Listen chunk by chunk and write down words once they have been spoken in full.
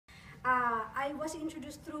I was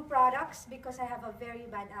introduced through products because I have a very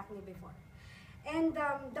bad acne before. And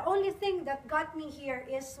the only thing that got me here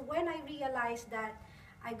is when I realized that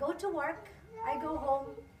I go to work, I go home,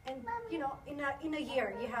 and you know, in a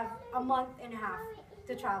year, you have a month and a half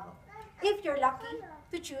to travel. If you're lucky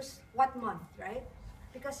to choose what month, right?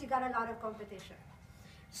 Because you got a lot of competition.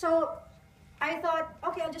 So I thought,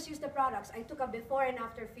 okay, I'll just use the products. I took a before and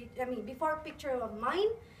after, before picture of mine,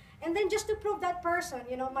 and then just to prove that person,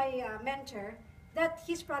 you know, my mentor, that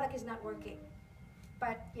his product is not working.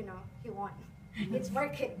 But, you know, he won. It's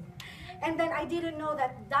working. And then I didn't know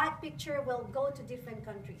that that picture will go to different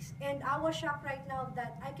countries. And I was shocked right now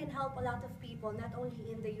that I can help a lot of people, not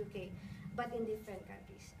only in the UK, but in different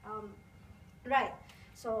countries. Right.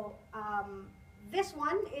 So this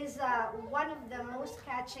one is one of the most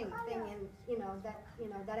catching thing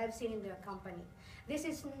that I've seen in the company. This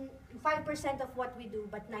is 5% of what we do,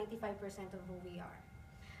 but 95% of who we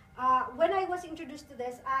are. When I was introduced to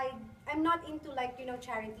this, I'm not into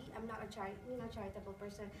charity. I'm not a charitable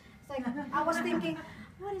person. It's like I was thinking,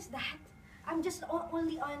 what is that? I'm just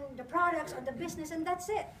only on the products or the business, and that's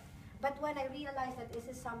it. But when I realized that this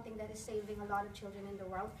is something that is saving a lot of children in the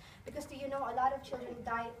world, because do you know a lot of children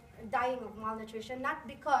dying of malnutrition, not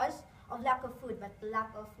because of lack of food, but lack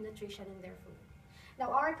of nutrition in their food.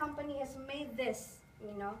 Now our company has made this,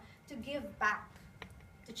 to give back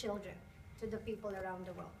to children, to the people around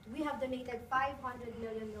the world. We have donated 500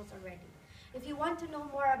 million meals already. If you want to know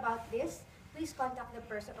more about this, please contact the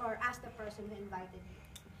person or ask the person who invited you.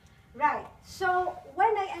 Right, so when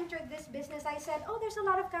I entered this business, I said, oh, there's a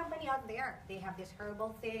lot of company out there. They have this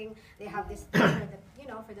herbal thing, they have this thing for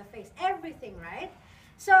the, for the face, everything, right?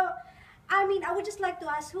 So, I would just like to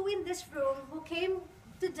ask who in this room who came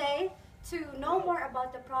today to know more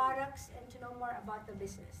about the products and to know more about the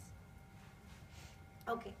business?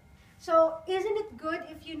 Okay, so isn't it good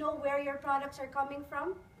if you know where your products are coming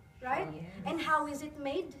from, right? Yes. And how is it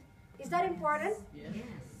made? Is that important? Yes.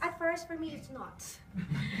 At first, for me, it's not.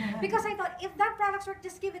 Because I thought, if that products work,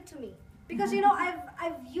 just give it to me. Because,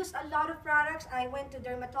 I've used a lot of products. I went to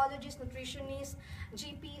dermatologists, nutritionists,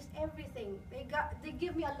 GPs, everything. They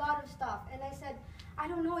give me a lot of stuff. And I said, I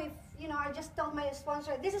don't know if, I just told my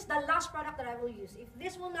sponsor, this is the last product that I will use. If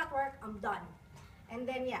this will not work, I'm done. And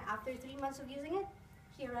then, yeah, after 3 months of using it,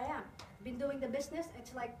 here I am. Been doing the business,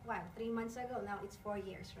 it's like, 3 months ago, now it's 4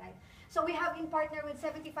 years, right? So we have in partner with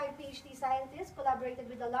 75 PhD scientists, collaborated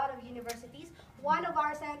with a lot of universities. One of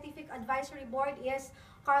our scientific advisory board is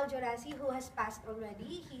Carl Jurasi, who has passed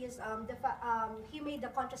already. He is he made the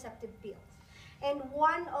contraceptive pills. And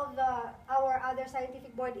one of our other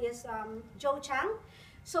scientific board is Joe Chang.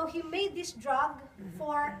 So he made this drug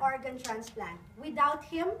for organ transplant. Without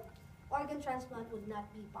him, organ transplant would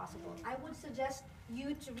not be possible. I would suggest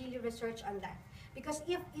you to really research on that. Because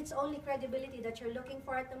if it's only credibility that you're looking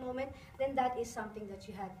for at the moment, then that is something that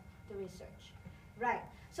you have to research. Right.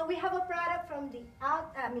 So we have a product from the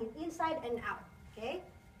inside and out. Okay.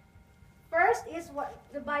 First is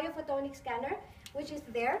the biophotonic scanner, which is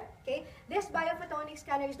there. Okay. This biophotonic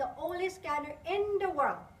scanner is the only scanner in the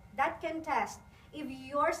world that can test if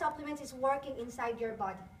your supplements is working inside your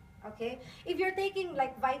body. Okay? If you're taking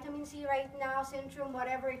like vitamin C right now, Centrum,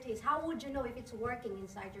 whatever it is, how would you know if it's working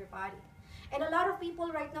inside your body? And a lot of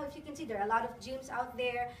people right now, if you can see, there are a lot of gyms out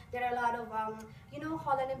there. There are a lot of,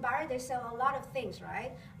 Holland and Barrett, they sell a lot of things,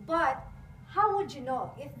 right? But how would you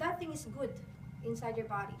know if that thing is good inside your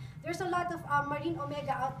body? There's a lot of marine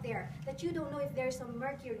omega out there that you don't know if there's some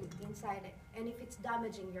mercury inside it and if it's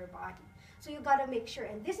damaging your body. So you gotta make sure.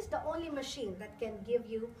 And this is the only machine that can give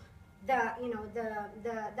you that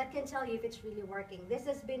can tell you if it's really working. This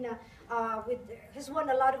has been has won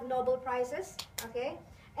a lot of Nobel Prizes, okay?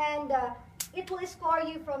 And it will score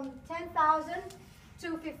you from 10,000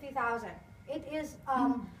 to 50,000. It is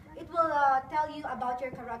it will tell you about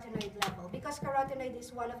your carotenoid level, because carotenoid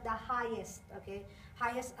is one of the highest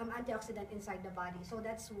antioxidant inside the body. So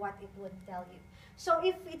that's what it would tell you. So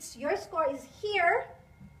if your score is here,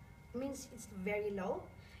 means it's very low.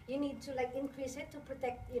 You need to increase it to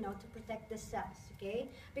protect the cells, okay?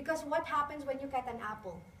 Because what happens when you cut an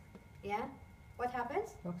apple? Yeah? What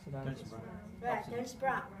happens? Turns brown. Right, turns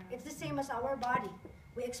brown. It's the same as our body.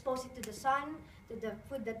 We expose it to the sun, to the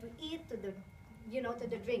food that we eat, to the to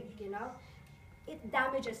the drink, It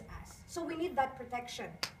damages us. So we need that protection,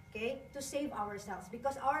 okay? To save our cells,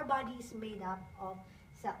 because our body is made up of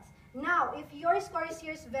cells. Now, if your score is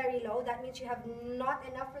here is very low, that means you have not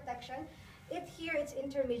enough protection. It's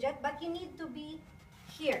intermediate, but you need to be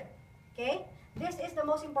here, okay? This is the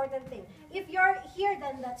most important thing. If you're here,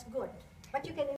 then that's good. But you can